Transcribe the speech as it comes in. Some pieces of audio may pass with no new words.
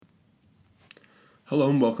Hello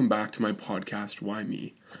and welcome back to my podcast, Why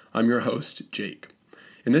Me? I'm your host, Jake.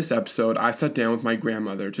 In this episode, I sat down with my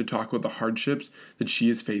grandmother to talk about the hardships that she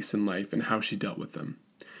has faced in life and how she dealt with them.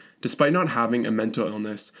 Despite not having a mental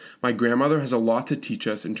illness, my grandmother has a lot to teach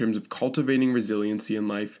us in terms of cultivating resiliency in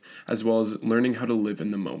life, as well as learning how to live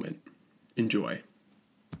in the moment. Enjoy.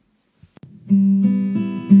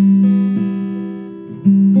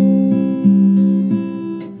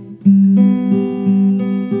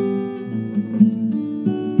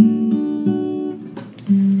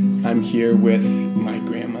 I'm here with my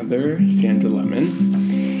grandmother, Sandra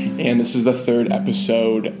Lemon, and this is the third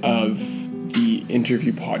episode of the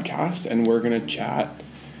interview podcast, and we're going to chat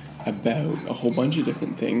about a whole bunch of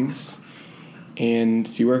different things and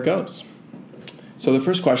see where it goes. So the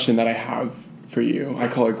first question that I have for you, I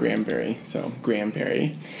call her Granberry, so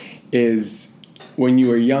Granberry, is when you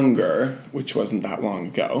were younger, which wasn't that long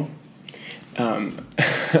ago,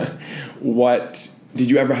 what did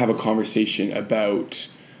you ever have a conversation about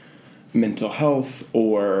mental health,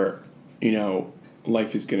 or,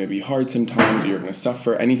 life is going to be hard sometimes, you're going to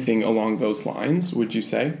suffer, anything along those lines, would you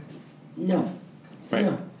say? No. Right.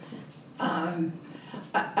 No.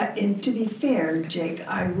 And to be fair, Jake,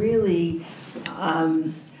 I really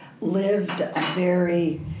lived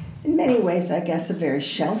in many ways, I guess, a very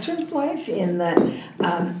sheltered life in that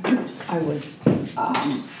I was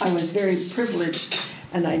very privileged,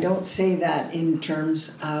 and I don't say that in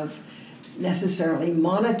terms of necessarily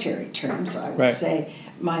monetary terms. I would say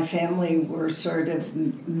my family were sort of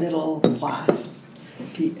middle class,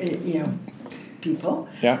 people.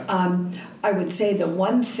 Yeah. I would say the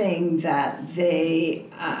one thing that they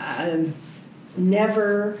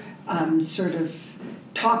never sort of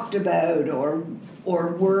talked about or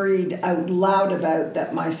worried out loud about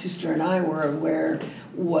that my sister and I were aware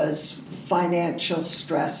was financial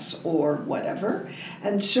stress or whatever.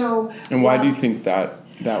 And so... And why do you think that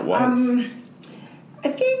was? I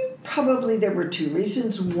think probably there were two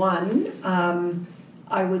reasons. One,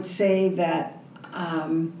 I would say that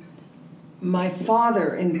my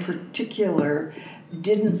father in particular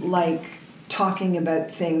didn't like talking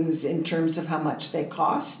about things in terms of how much they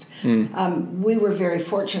cost. We were very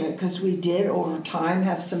fortunate because we did over time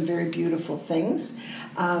have some very beautiful things,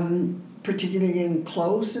 particularly in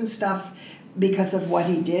clothes and stuff, because of what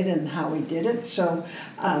he did and how he did it. So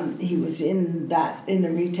he was in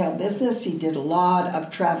the retail business. He did a lot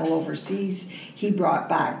of travel overseas. He brought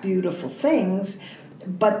back beautiful things,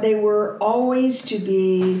 but they were always to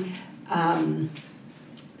be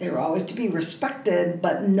respected,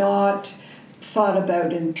 but not thought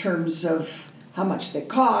about in terms of how much they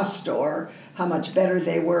cost or how much better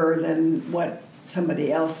they were than what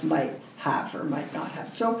somebody else might have or might not have.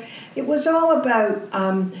 So it was all about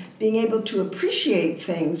being able to appreciate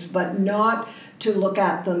things, but not to look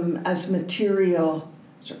at them as material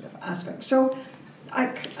sort of aspects. So I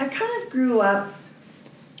kind of grew up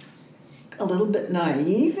a little bit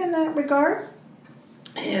naive in that regard.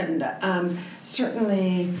 And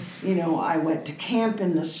certainly, I went to camp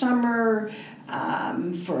in the summer.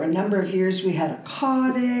 For a number of years, we had a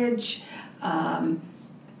cottage.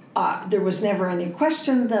 There was never any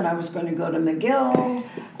question that I was going to go to McGill.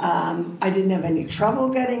 I didn't have any trouble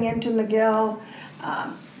getting into McGill.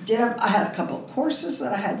 I had a couple of courses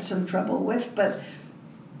that I had some trouble with, but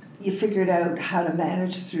you figured out how to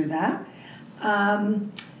manage through that.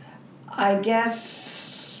 I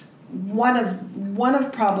guess one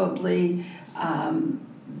of probably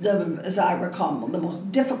as I recall, the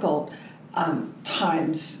most difficult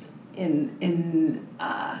times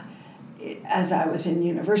as I was in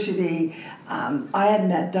university. I had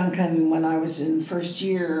met Duncan when I was in first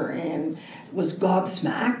year and was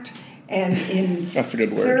gobsmacked. And in That's a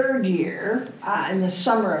good word. Third year, in the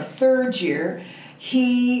summer of third year,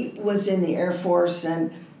 he was in the Air Force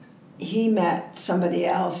and he met somebody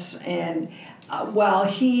else. And while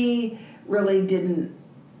he really didn't,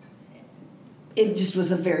 it just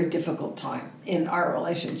was a very difficult time in our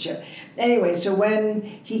relationship. Anyway, so when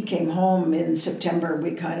he came home in September,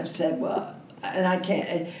 we kind of said, well,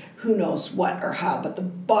 and who knows what or how, but the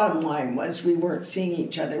bottom line was we weren't seeing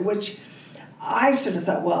each other, which I sort of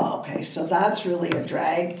thought, well, okay, so that's really a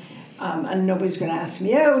drag, and nobody's going to ask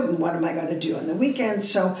me out, and what am I going to do on the weekend?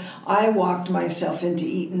 So I walked myself into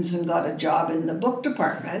Eaton's and got a job in the book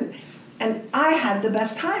department, and I had the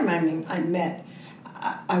best time. I mean,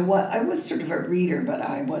 I was sort of a reader, but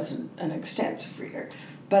I wasn't an extensive reader.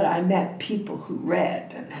 But I met people who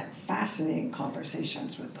read and had fascinating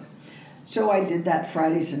conversations with them. So I did that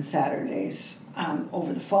Fridays and Saturdays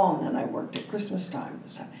over the fall, and then I worked at Christmas time and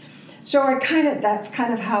stuff. So that's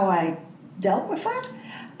kind of how I dealt with that.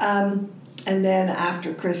 And then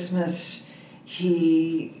after Christmas,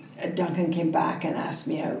 Duncan came back and asked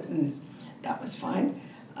me out, and that was fine.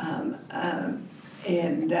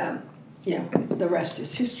 The rest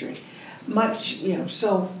is history.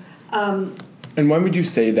 And when would you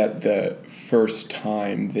say that the first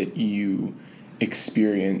time that you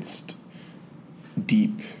experienced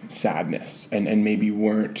deep sadness and maybe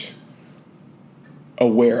weren't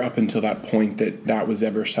aware up until that point that was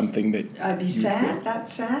ever something that I'd be sad?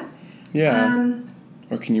 That's sad? Yeah.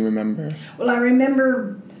 Or can you remember? Well, I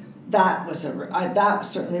remember that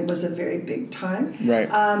certainly was a very big time. Right.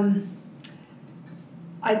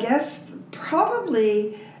 I guess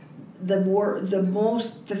probably the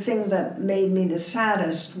thing that made me the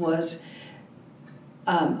saddest was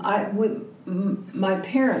my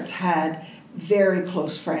parents had very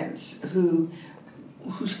close friends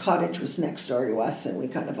whose cottage was next door to us, and we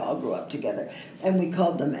kind of all grew up together, and we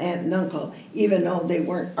called them aunt and uncle, even though they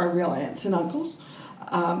weren't our real aunts and uncles.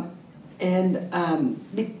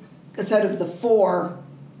 Because out of the 4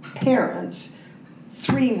 parents,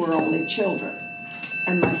 3 were only children.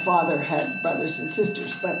 And my father had brothers and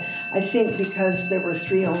sisters. But I think because there were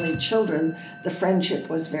 3 only children, the friendship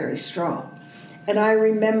was very strong. And I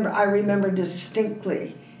remember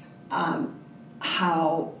distinctly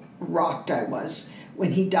how rocked I was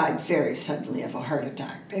when he died very suddenly of a heart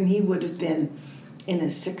attack. And he would have been in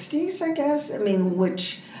his 60s, I guess. I mean,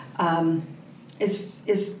 which is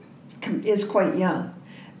quite young.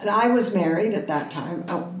 And I was married at that time,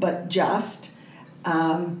 but just,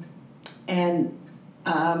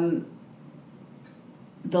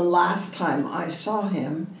 the last time I saw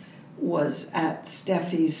him was at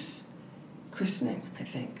Steffi's christening, I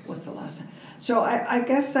think, was the last time. So I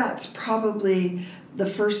guess that's probably the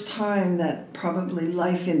first time that probably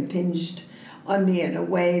life impinged on me in a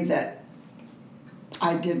way that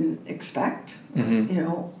I didn't expect, and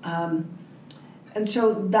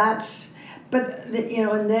so that's,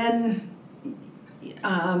 and then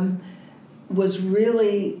was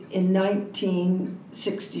really in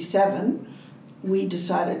 1967, we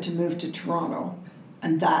decided to move to Toronto,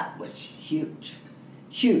 and that was huge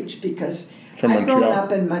because I'd grown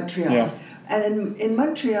up in Montreal. Yeah. And in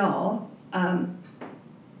Montreal,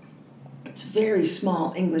 it's a very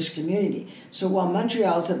small English community. So while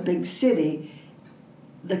Montreal is a big city,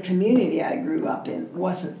 the community I grew up in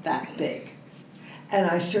wasn't that big. And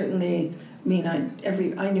I certainly,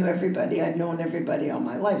 I knew everybody, I'd known everybody all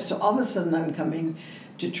my life. So all of a sudden I'm coming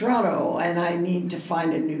to Toronto, and I need to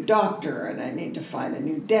find a new doctor, and I need to find a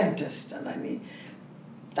new dentist, and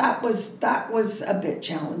that was a bit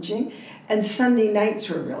challenging. And Sunday nights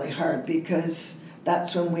were really hard because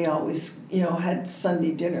that's when we always, had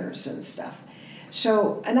Sunday dinners and stuff.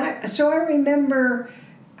 So I remember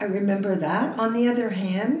that. On the other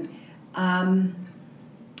hand,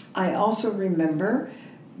 I also remember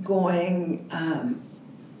going.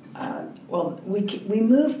 We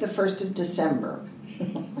moved the 1st of December,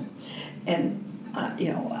 and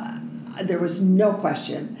there was no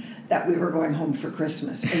question that we were going home for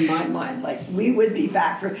Christmas in my mind. Like, we would be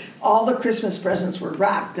back for all the Christmas presents were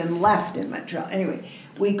wrapped and left in Montreal. Anyway,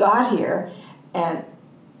 we got here, and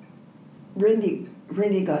Rindy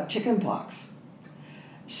got chicken pox.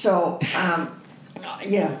 So,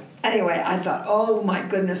 Anyway, I thought, oh my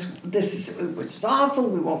goodness, which is awful.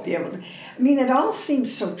 We won't be able to. It all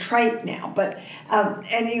seems so trite now. But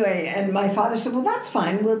anyway, and my father said, well, that's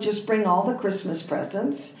fine. We'll just bring all the Christmas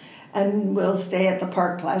presents, and we'll stay at the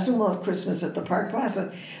Park Plaza, and we'll have Christmas at the Park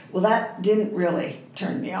Plaza. Well, that didn't really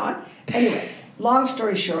turn me on. Anyway, long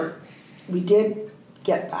story short, we did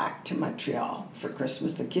get back to Montreal for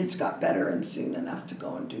Christmas. The kids got better and soon enough to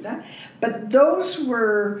go and do that. But those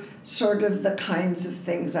were sort of the kinds of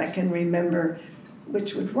things I can remember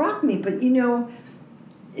which would rock me. But,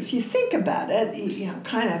 if you think about it,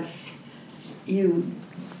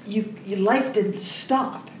 life didn't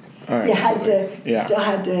stop. Right, you still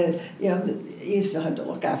had to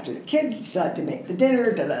look after the kids, you still had to make the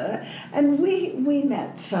dinner, and we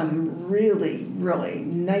met some really, really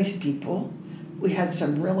nice people. We had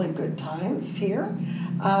some really good times here.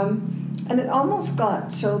 And it almost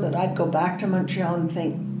got so that I'd go back to Montreal and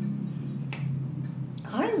think,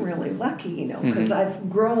 I'm really lucky, because I've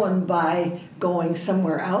grown by going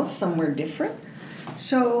somewhere else, somewhere different.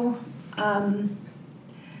 So, and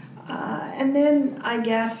then I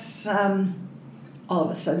guess all of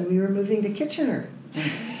a sudden we were moving to Kitchener.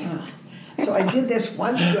 So I did this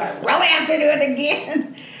once, do I really have to do it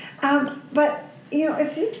again? But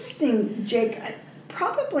it's interesting, Jake.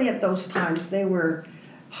 Probably at those times they were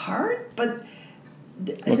hard, but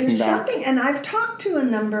there's something, and I've talked to a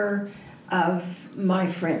number of my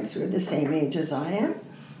friends who are the same age as I am,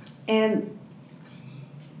 and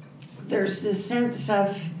there's this sense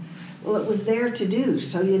of, well, it was there to do,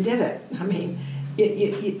 so you did it. I mean,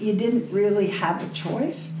 you didn't really have a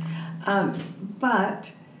choice.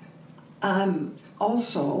 But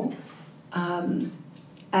also,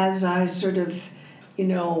 as I sort of,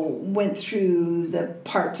 went through the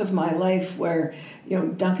parts of my life where,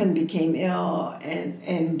 Duncan became ill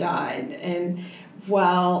and died. And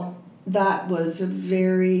while that was a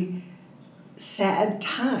very sad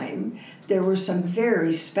time, there were some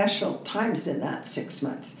very special times in that 6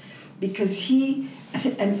 months. Because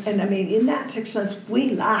and I mean, in that 6 months,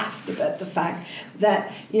 we laughed about the fact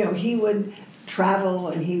that, he would travel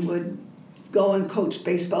and he would go and coach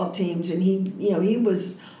baseball teams, and he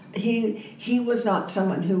was not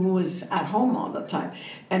someone who was at home all the time.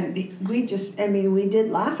 And we did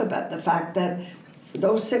laugh about the fact that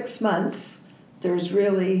those 6 months, there's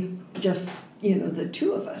really just, the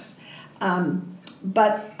two of us. And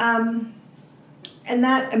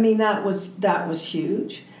that was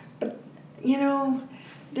huge. But,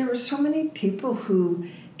 there were so many people who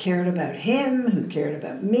cared about him, who cared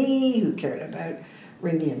about me, who cared about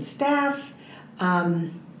Rindy and Steph.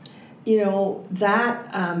 And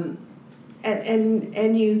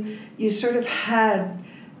you sort of had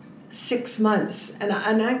 6 months,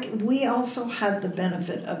 and we also had the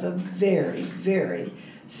benefit of a very, very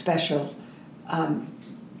special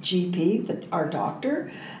GP, our doctor,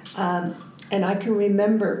 and I can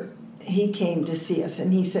remember he came to see us,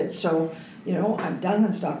 and he said, so, I'm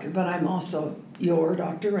Duncan's doctor, but I'm also your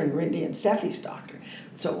doctor and Rindy and Steffi's doctor,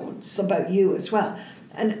 so it's about you as well.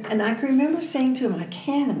 And I can remember saying to him, I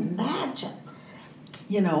can't imagine,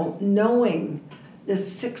 knowing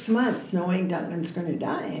this 6 months, knowing Duncan's going to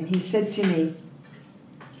die. And he said to me,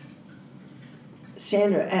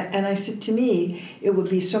 Sandra, and I said, to me, it would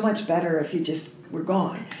be so much better if you just were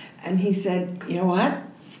gone. And he said, you know what?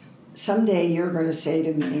 Someday you're going to say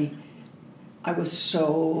to me, I was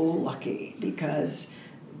so lucky, because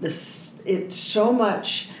it's so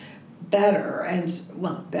much better,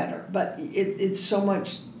 but it's so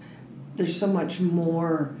much, there's so much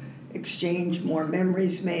more exchange, more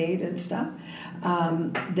memories made and stuff,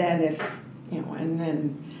 than if, and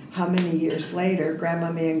then how many years later,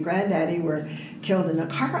 Grandmommy and Granddaddy were killed in a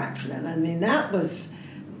car accident. I mean, that was,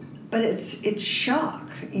 but it's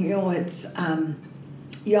shock, it's,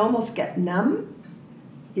 you almost get numb.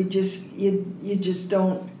 You just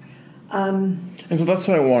don't. And so that's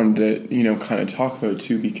what I wanted to, kind of talk about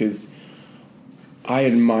too, because I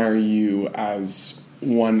admire you as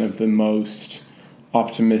one of the most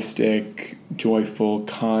optimistic, joyful,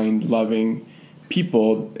 kind, loving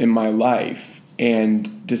people in my life.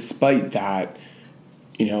 And despite that,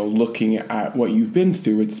 looking at what you've been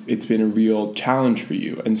through, it's been a real challenge for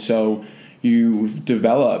you. And so you've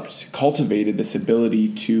cultivated this ability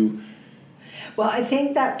to. Well, I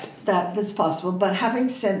think that's possible. But having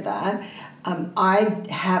said that, I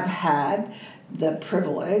have had the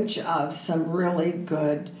privilege of some really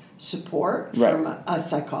good support from a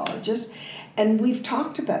psychologist, and we've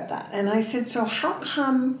talked about that. And I said, so how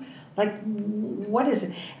come? What is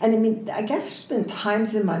it? And I mean, I guess there's been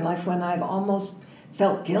times in my life when I've almost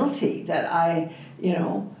felt guilty that I,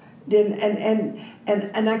 didn't, and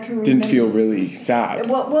I can remember. Didn't feel really sad.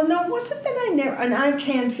 Well, no, it wasn't that I never, and I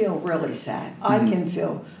can feel really sad. Mm-hmm. I can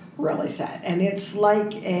feel really sad. And it's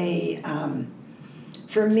like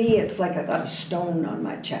for me, it's like I got a stone on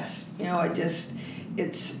my chest.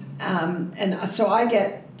 And so I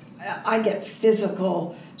get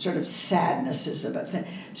physical sort of sadnesses about things.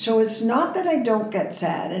 So it's not that I don't get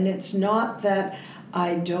sad, and it's not that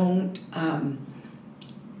I don't,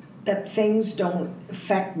 that things don't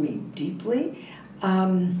affect me deeply.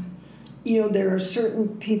 There are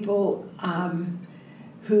certain people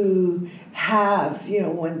who have,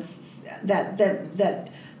 when that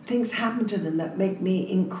things happen to them that make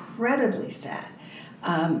me incredibly sad.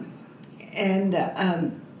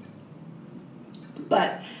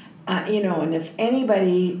 But and if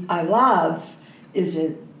anybody I love is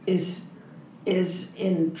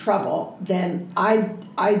in trouble, then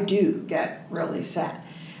I do get really sad.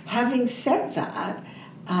 Having said that,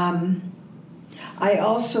 I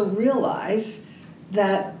also realize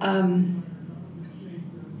that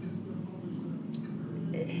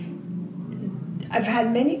I've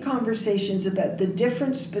had many conversations about the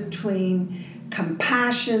difference between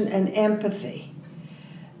compassion and empathy.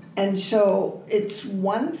 And so it's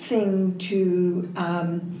one thing to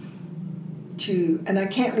and I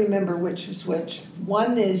can't remember which is which.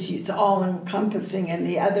 One is it's all encompassing, and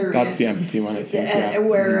the other that's the empathy one, I think.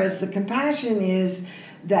 Whereas the compassion is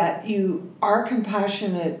that you are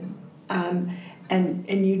compassionate, and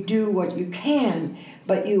you do what you can,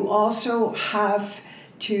 but you also have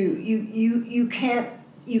you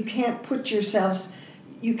can't put yourselves,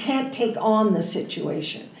 you can't take on the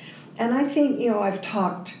situation. And I think, I've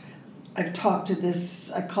talked to this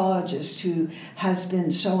psychologist who has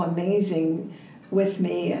been so amazing with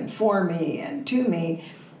me and for me and to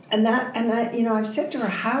me, and I've said to her,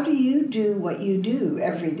 how do you do what you do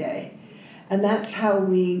every day? And that's how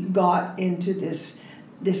we got into this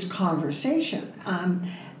conversation.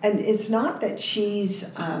 And it's not that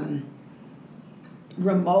she's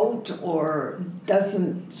remote or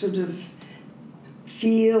doesn't sort of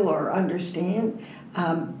feel or understand,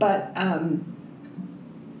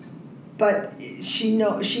 but she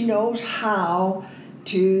knows how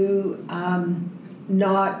to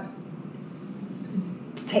not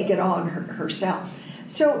take it on herself.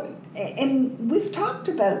 So, and we've talked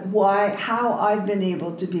about how I've been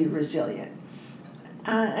able to be resilient,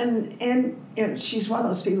 and she's one of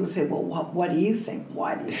those people who say, well, what do you think?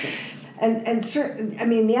 Why do you think? And certain,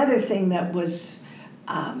 the other thing that was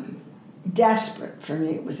desperate for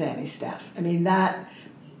me was Annie Steph.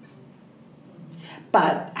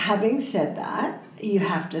 But having said that, you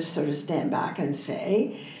have to sort of stand back and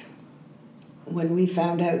say, when we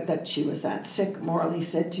found out that she was that sick, Morley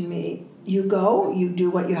said to me, you go, you do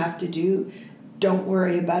what you have to do, don't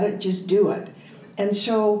worry about it, just do it. And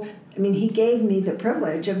so, he gave me the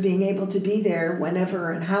privilege of being able to be there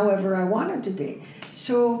whenever and however I wanted to be.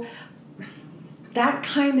 So that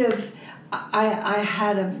kind of, I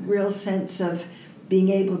had a real sense of being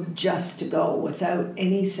able just to go without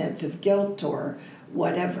any sense of guilt or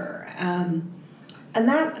whatever. And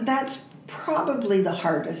that's probably the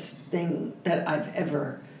hardest thing that I've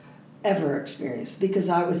ever experienced, because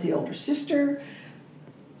I was the older sister.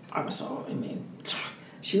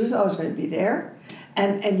 She was always going to be there.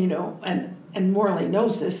 And Morley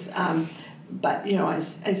knows this, but I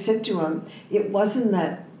said to him, it wasn't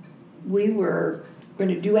that we were going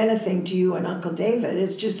to do anything to you and Uncle David.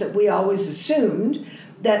 It's just that we always assumed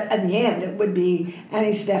that in the end it would be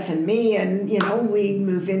Annie, Steph, and me, and we'd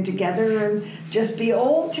move in together and just be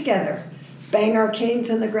old together, bang our canes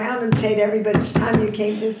on the ground and say to everybody, it's time you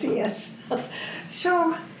came to see us.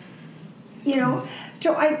 So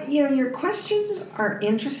your questions are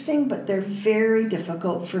interesting, but they're very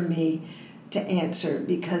difficult for me to answer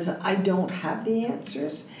because I don't have the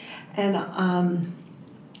answers, and I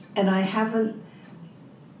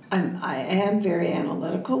am very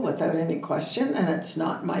analytical without any question, and it's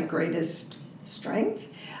not my greatest strength.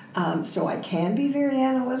 So I can be very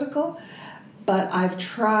analytical, but I've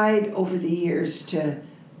tried over the years to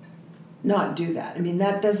not do that.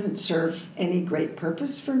 That doesn't serve any great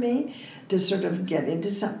purpose for me to sort of get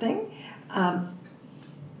into something.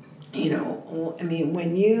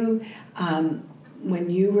 When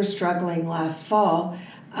you were struggling last fall,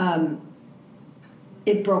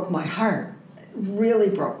 it broke my heart. Really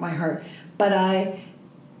broke my heart. But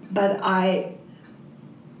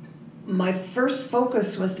my first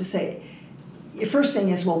focus was to say, the first thing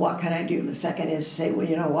is, well, what can I do? The second is to say, well,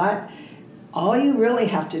 you know what? All you really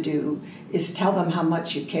have to do is tell them how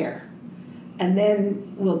much you care. And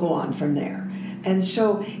then we'll go on from there. And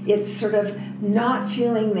so it's sort of not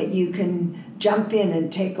feeling that you can jump in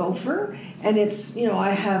and take over. And it's,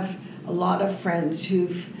 I have a lot of friends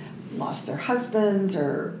who've lost their husbands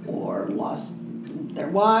or lost their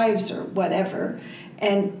wives or whatever.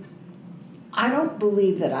 And I don't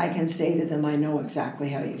believe that I can say to them, I know exactly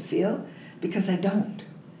how you feel, because I don't.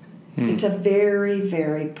 It's a very,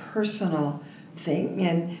 very personal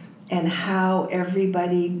thing. And how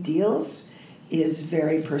everybody deals is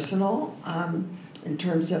very personal in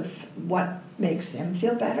terms of what makes them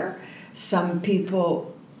feel better. Some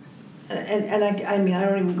people, and I don't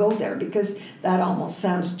even go there because that almost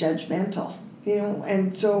sounds judgmental,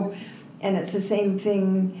 and so, and it's the same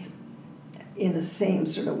thing in the same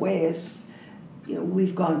sort of way as,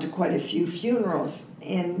 we've gone to quite a few funerals,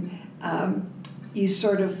 and you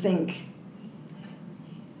sort of think,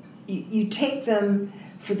 you take them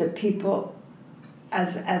for the people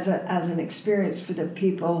as an experience for the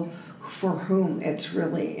people for whom it's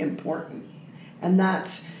really important. And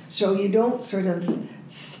that's, so you don't sort of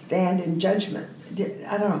stand in judgment.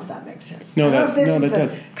 I don't know if that makes sense. No, I don't know if this is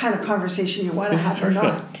does. the kind of conversation you want to have or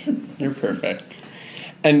not. You're perfect.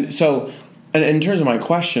 And so, and in terms of my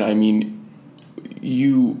question,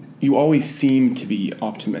 you always seem to be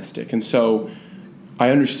optimistic. And so I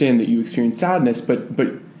understand that you experience sadness, but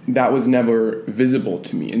that was never visible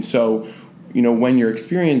to me. And so, when you're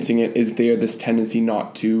experiencing it, is there this tendency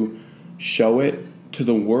not to show it to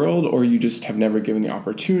the world, or you just have never given the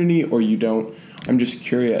opportunity, or you don't? I'm just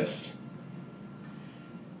curious.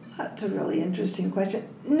 That's a really interesting question.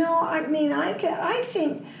 No, I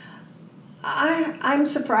think I'm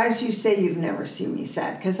surprised you say you've never seen me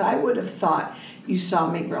sad, because I would have thought you saw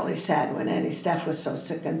me really sad when Annie Steph was so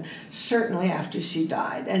sick, and certainly after she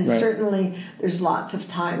died. And Right. certainly there's lots of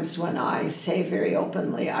times when I say very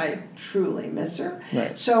openly I truly miss her.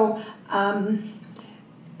 Right. So,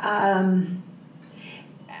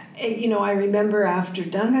 I remember after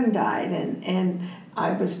Duncan died, and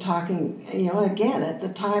I was talking, again, at the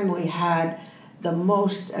time we had the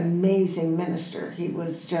most amazing minister. He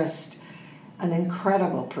was just an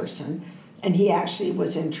incredible person, and he actually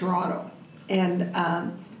was in Toronto, and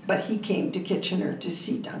but he came to Kitchener to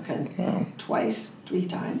see Duncan. Wow. Twice, 3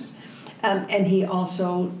 times, and he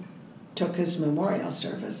also took his memorial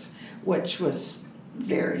service, which was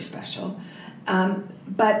very special.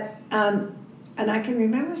 And I can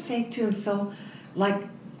remember saying to him,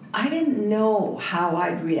 I didn't know how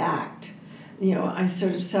I'd react. I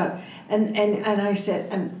sort of saw, and I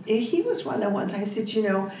said, and he was one of the ones, I said,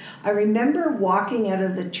 I remember walking out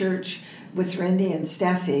of the church with Randy and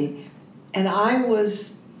Steffi, and I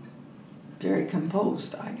was very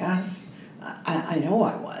composed, I guess. I know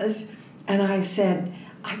I was. And I said,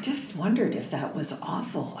 I just wondered if that was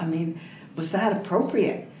awful. I mean, was that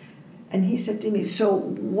appropriate? And he said to me, so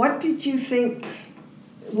what did you think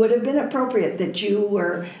would have been appropriate? That you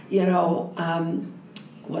were,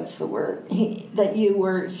 what's the word? That you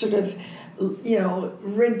were sort of,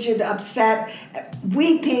 rigid, upset,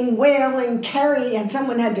 weeping, wailing, and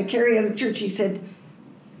someone had to carry him to church. He said,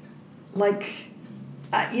 what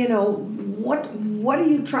are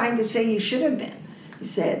you trying to say you should have been? He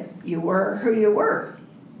said, you were who you were.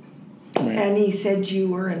 Right. And he said you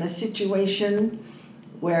were in a situation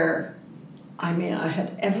where, I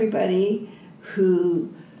had everybody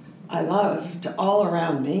who I loved all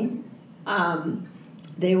around me.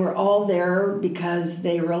 They were all there because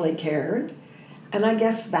they really cared. And I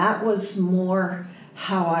guess that was more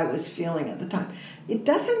how I was feeling at the time. It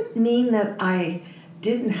doesn't mean that I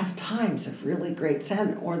didn't have times of really great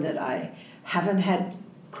sadness, or that I haven't had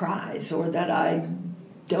cries, or that I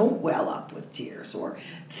don't well up with tears, or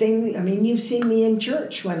you've seen me in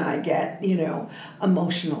church when I get,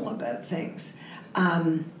 emotional about things.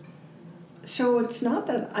 So it's not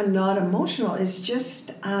that I'm not emotional, it's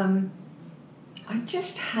just, I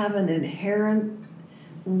just have an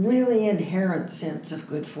really inherent sense of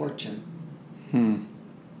good fortune.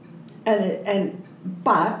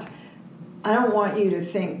 But I don't want you to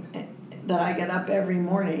think that I get up every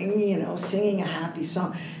morning, singing a happy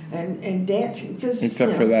song and dancing.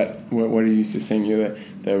 Except for that, what are you used to sing?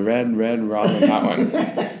 The red, red robin, that one.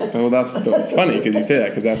 Well, that's funny because you say that,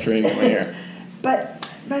 because that's ringing in my ear. But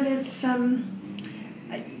it's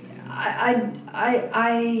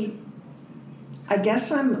I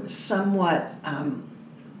guess I'm somewhat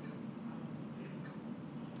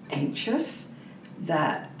anxious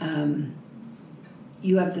that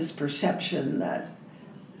you have this perception that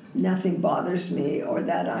nothing bothers me, or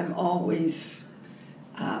that I'm always,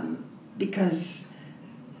 because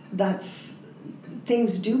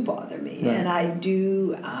things do bother me. Right.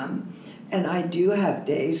 And I do have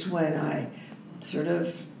days when I sort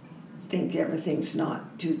of think everything's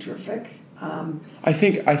not too terrific. I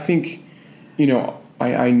think I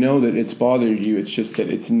know that it's bothered you. It's just that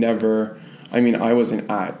it's never. I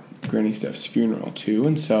wasn't at Granny Steph's funeral too,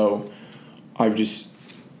 and so I've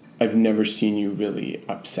never seen you really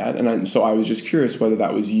upset, and so I was just curious whether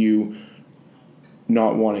that was you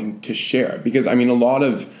not wanting to share, because a lot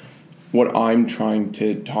of what I'm trying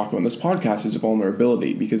to talk about in this podcast is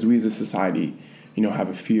vulnerability, because we as a society, have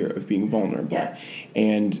a fear of being vulnerable. Yeah.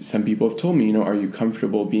 And some people have told me, are you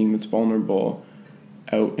comfortable being this vulnerable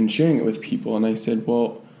out and sharing it with people? And I said,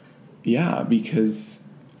 well, yeah, because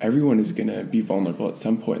everyone is going to be vulnerable at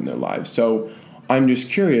some point in their lives. So I'm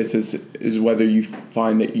just curious is whether you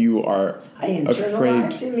find that you are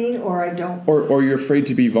afraid, you mean, or I don't, or you're afraid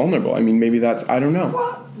to be vulnerable. Maybe that's, I don't know.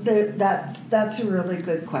 Well, that's a really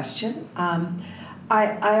good question.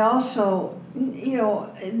 I also,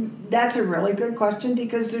 that's a really good question,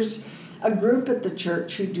 because there's a group at the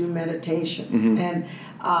church who do meditation, mm-hmm. and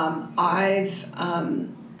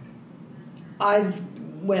I've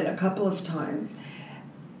went a couple of times,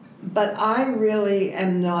 but I really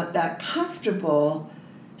am not that comfortable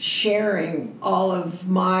sharing all of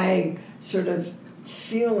my sort of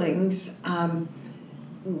feelings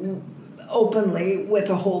openly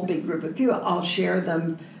with a whole big group of people. I'll share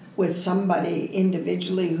them with somebody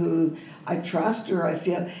individually who I trust or I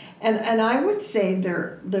feel. And I would say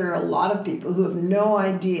there are a lot of people who have no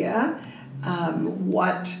idea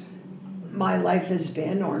what my life has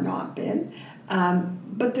been or not been.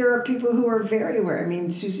 but there are people who are very aware. I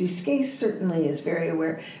mean, Susie Scase certainly is very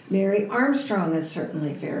aware. Mary Armstrong is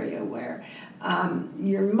certainly very aware.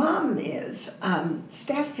 Your mom is.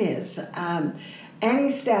 Steph is. Annie,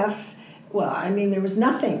 Steph, well, I mean, there was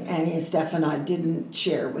nothing Annie and Steph and I didn't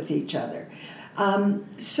share with each other.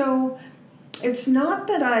 So it's not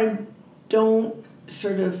that I don't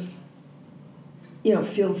sort of,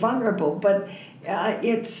 feel vulnerable, but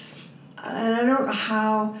it's, and I don't know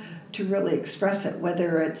how to really express it,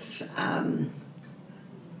 whether it's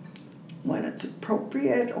when it's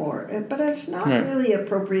appropriate but it's not really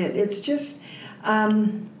appropriate. It's just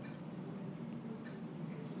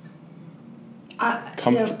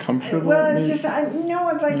comfortable. Well, it's just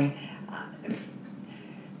it's like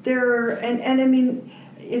there, and I mean,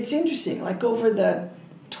 it's interesting. Like over the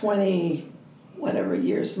 20 whatever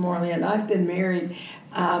years Morley and I've been married.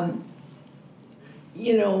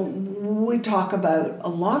 We talk about a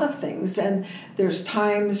lot of things, and there's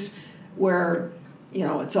times where,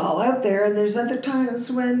 it's all out there, and there's other times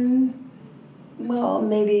when, well,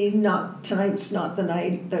 maybe tonight's not the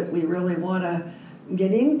night that we really want to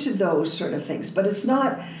get into those sort of things. But it's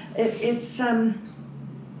not, and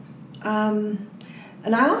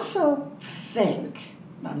I also think,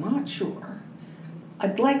 I'm not sure,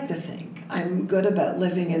 I'd like to think I'm good about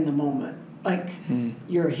living in the moment. Like,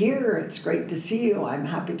 you're here, it's great to see you, I'm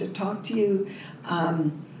happy to talk to you. I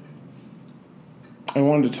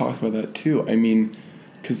wanted to talk about that too. I mean,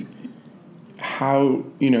 because how,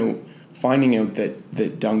 finding out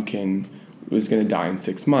that Duncan was going to die in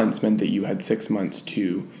 6 months meant that you had 6 months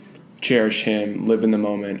to cherish him, live in the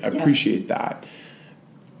moment, appreciate that.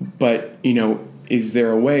 But, is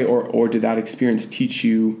there a way, or did that experience teach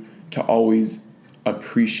you to always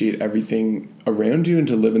appreciate everything around you and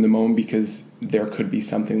to live in the moment because there could be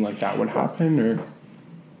something like that would happen, or?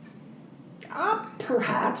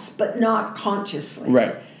 Perhaps, but not consciously.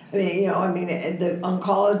 Right. I mean, the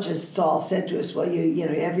oncologists all said to us, well,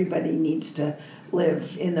 everybody needs to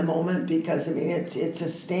live in the moment because, it's a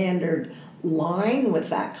standard line with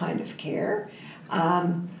that kind of care.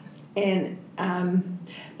 But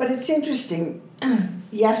it's interesting.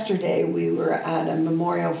 Yesterday we were at a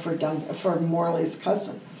memorial for Morley's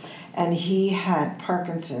cousin, and he had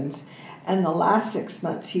Parkinson's, and the last 6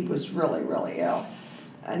 months he was really, really ill,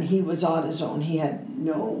 and he was on his own. He had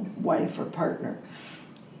no wife or partner,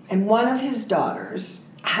 and one of his daughters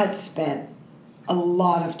had spent a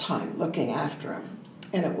lot of time looking after him,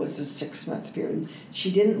 and it was a 6 month period.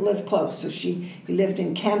 She didn't live close, so he lived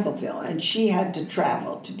in Campbellville, and she had to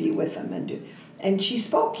travel to be with him and she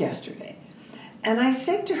spoke yesterday. And I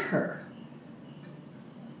said to her,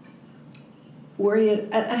 were you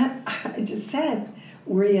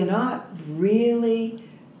not really,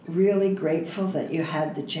 really grateful that you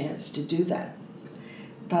had the chance to do that?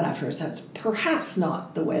 But afterwards, that's perhaps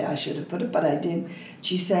not the way I should have put it, but I did.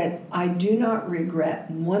 She said, I do not regret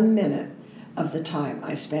 1 minute of the time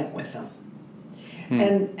I spent with them.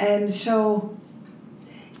 And so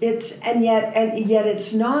and yet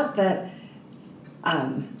it's not that,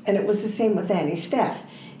 and it was the same with Annie Steph.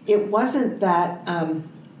 It wasn't that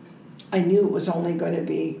I knew it was only going to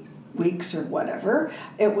be weeks or whatever.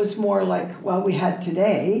 It was more like, well, we had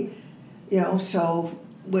today, so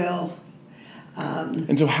we'll...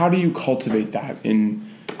 and so how do you cultivate that in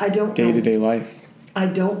day-to-day life? I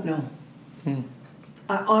don't know.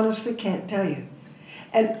 I honestly can't tell you.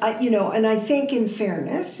 And I think in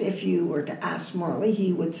fairness, if you were to ask Morley,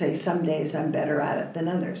 he would say some days I'm better at it than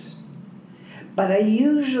others. But I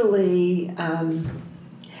usually,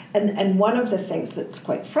 and one of the things that's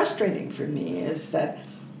quite frustrating for me is that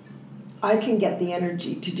I can get the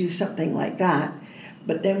energy to do something like that,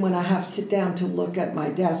 but then when I have to sit down to look at my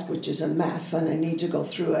desk, which is a mess, and I need to go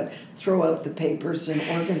through it, throw out the papers and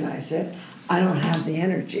organize it, I don't have the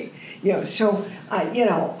energy. So,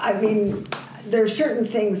 there are certain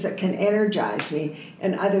things that can energize me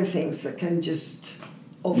and other things that can just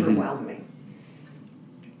overwhelm me.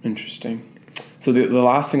 Interesting. So the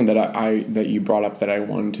last thing that that you brought up that I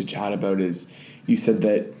wanted to chat about is you said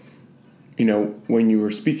that, when you were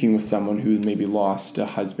speaking with someone who maybe lost a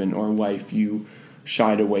husband or a wife, you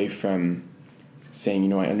shied away from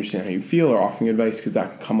saying, I understand how you feel, or offering advice, because that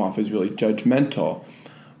can come off as really judgmental.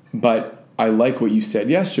 But I like what you said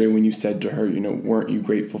yesterday when you said to her, weren't you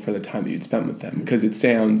grateful for the time that you'd spent with them? Because it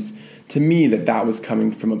sounds to me that was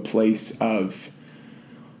coming from a place of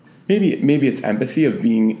maybe it's empathy of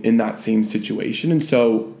being in that same situation. And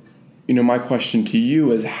so, my question to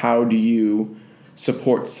you is, how do you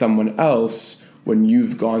support someone else when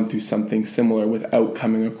you've gone through something similar without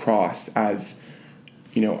coming across as,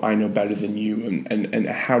 I know better than you? And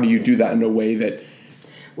how do you do that in a way that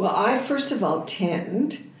Well, I first of all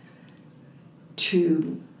tend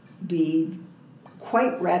to be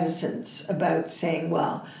quite reticent about saying,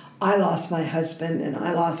 well, I lost my husband and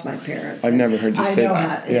I lost my parents. I've never heard you say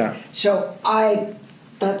that. Yeah. So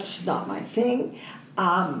that's not my thing.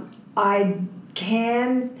 I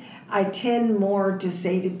tend more to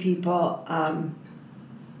say to people,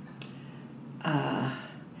 I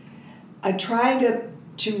try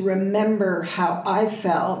to remember how I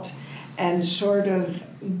felt and sort of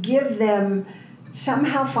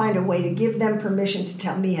somehow find a way to give them permission to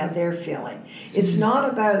tell me how they're feeling. It's not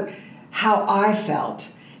about how I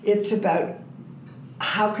felt. It's about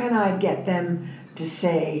how can I get them to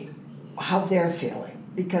say how they're feeling,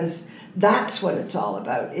 because that's what it's all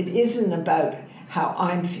about. It isn't about how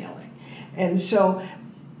I'm feeling. And so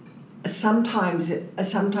sometimes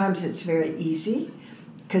it's very easy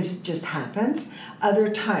because it just happens.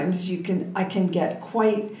 Other times I can get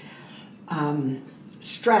quite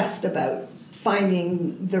stressed about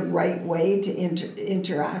finding the right way to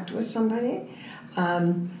interact with somebody.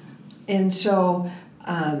 And so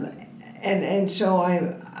I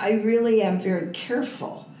really am very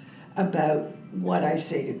careful about what I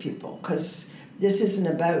say to people, because this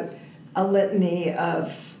isn't about a litany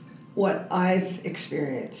of what I've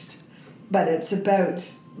experienced, but it's about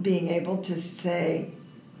being able to say,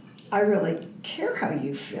 I really care how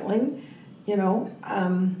you're feeling,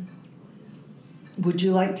 would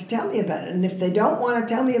you like to tell me about it? And if they don't want to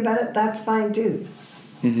tell me about it, that's fine too.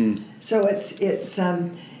 Mm-hmm. So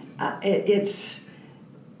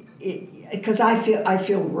because I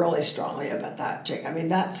feel really strongly about that, Jake. I mean,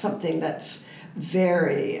 that's something that's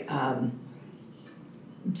very,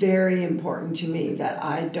 very important to me, that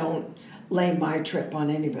I don't lay my trip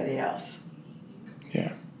on anybody else.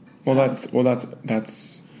 Yeah. Well, that's.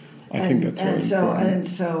 I think that's really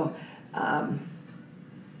important.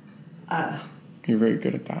 You're very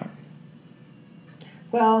good at that.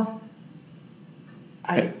 Well,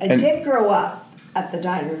 I did grow up at the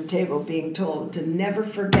dining room table being told to never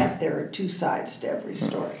forget there are two sides to every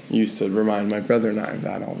story. You used to remind my brother and I of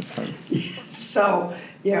that all the time. So,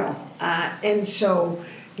 and so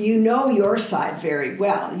you know your side very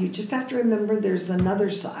well. You just have to remember there's another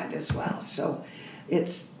side as well. So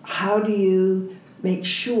it's how do you make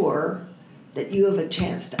sure that you have a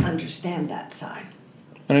chance to understand that side?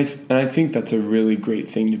 And I think that's a really great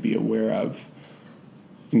thing to be aware of,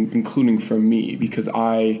 including for me, because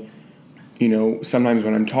sometimes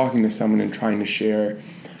when I'm talking to someone and trying to share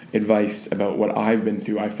advice about what I've been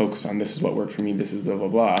through, I focus on this is what worked for me, this is blah, blah,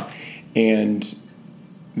 blah. And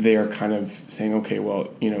they're kind of saying, okay,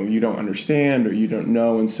 well, you don't understand or you don't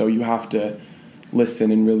know. And so you have to listen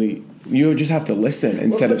and really, you just have to listen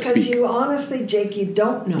instead of speak. Because you honestly, Jake, you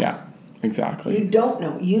don't know. Yeah, exactly. You don't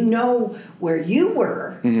know. You know where you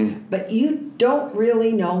were, mm-hmm. but you don't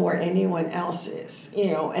really know where anyone else is,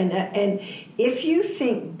 and if you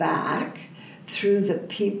think back through the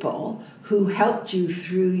people who helped you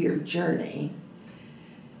through your journey,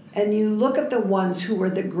 and you look at the ones who were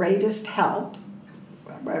the greatest help,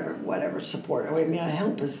 whatever support,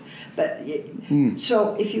 help is, but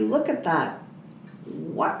so if you look at that,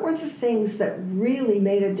 what were the things that really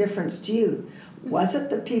made a difference to you? Was it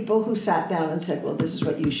the people who sat down and said, well, this is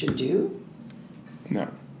what you should do? No.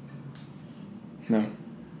 No,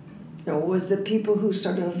 it was the people who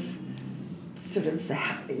sort of,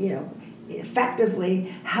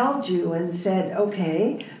 effectively held you and said,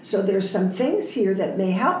 okay, so there's some things here that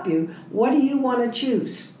may help you. What do you want to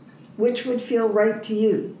choose? Which would feel right to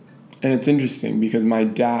you? And it's interesting because my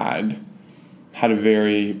dad had a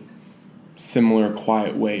very similar,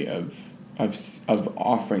 quiet way of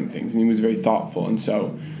offering things, and he was very thoughtful. And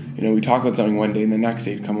so, we talked about something one day, and the next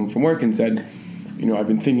day he'd come home from work and said, I've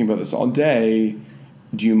been thinking about this all day.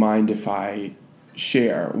 Do you mind if I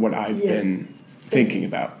share what I've been thinking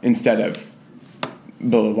about instead of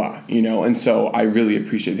blah, blah, blah, And so I really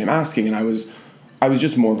appreciated him asking, and I was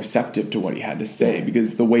just more receptive to what he had to say,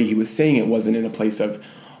 because the way he was saying it wasn't in a place of,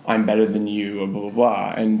 I'm better than you, or blah, blah,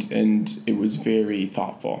 blah, and it was very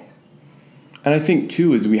thoughtful. And I think,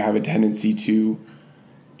 too, is we have a tendency to,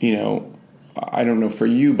 I don't know for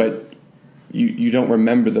you, but you don't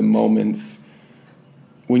remember the moments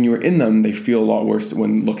when you were in them. They feel a lot worse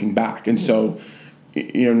when looking back. And so,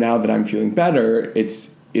 now that I'm feeling better,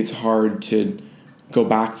 it's hard to think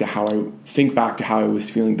back to how I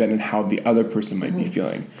was feeling then and how the other person might be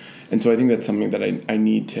feeling. And so I think that's something that I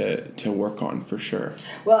need to work on for sure.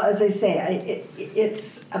 Well, as I say,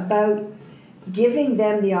 it's about giving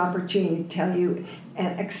them the opportunity to tell you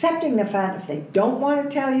and accepting the fact if they don't want to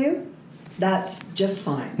tell you, that's just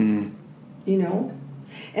fine. Mm-hmm.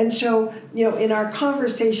 And so, in our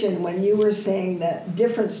conversation, when you were saying that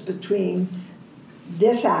difference between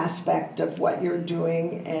this aspect of what you're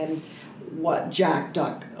doing and what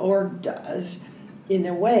Jack.org does, in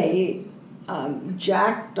a way,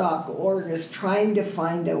 Jack.org is trying to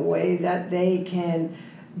find a way that they can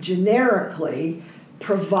generically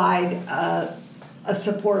provide a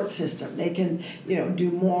support system. They can,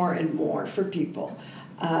 do more and more for people.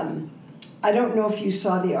 I don't know if you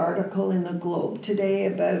saw the article in the Globe today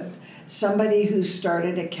about somebody who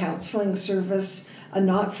started a counseling service, a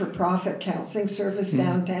not-for-profit counseling service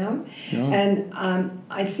downtown. No. And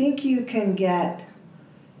I think you can get,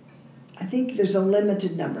 I think there's a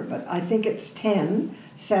limited number, but I think it's 10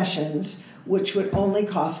 sessions, which would only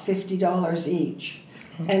cost $50 each.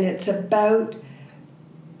 And it's about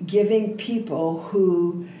giving people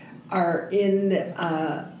who are in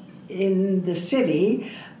the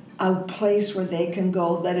city a place where they can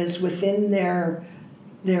go that is within their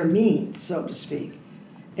means, so to speak.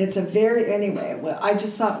 It's a I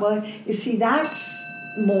just thought, well, you see, that's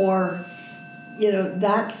more,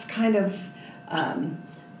 that's kind of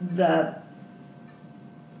the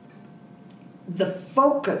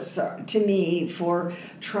focus to me for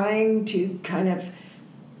trying to kind of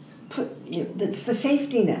put, it's the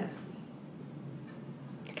safety net.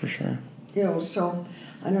 For sure. So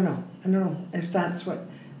I don't know if that's what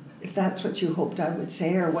you hoped I would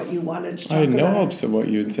say or what you wanted to talk about. I had no hopes of what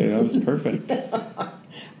you would say. That was perfect.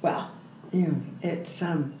 Well, it's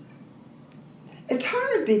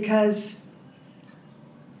hard because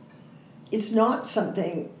it's not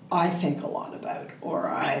something I think a lot about, or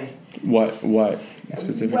What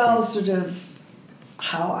specifically? Well, sort of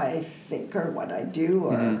how I think or what I do,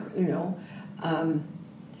 or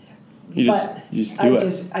You just do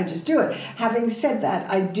it. I just do it. Having said that,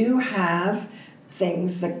 I do have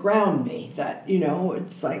things that ground me. That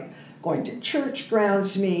it's like going to church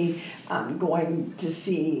grounds me. Going to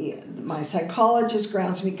see my psychologist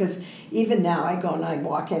grounds me, because even now I go and I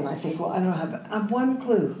walk in and I think, well, I don't have one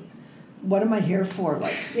clue. What am I here for?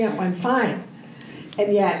 I'm fine.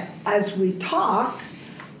 And yet, as we talk,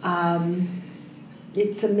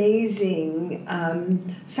 it's amazing.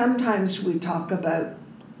 Sometimes we talk about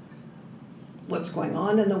what's going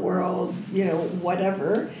on in the world,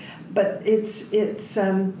 whatever. But it's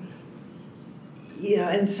and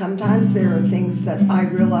sometimes there are things that I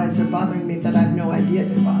realize are bothering me that I have no idea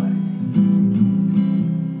they're bothering me.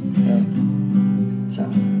 Yeah. So.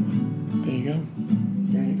 There you go.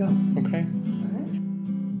 There you go. Okay.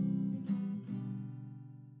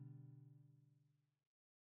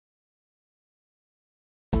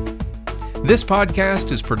 All right. This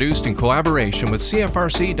podcast is produced in collaboration with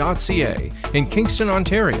CFRC.ca in Kingston,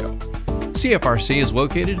 Ontario. CFRC is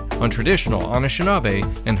located on traditional Anishinaabe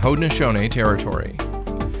and Haudenosaunee territory.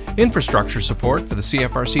 Infrastructure support for the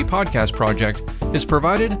CFRC podcast project is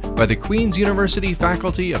provided by the Queen's University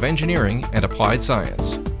Faculty of Engineering and Applied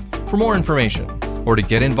Science. For more information or to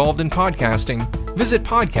get involved in podcasting, visit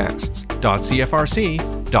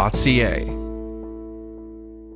podcasts.cfrc.ca.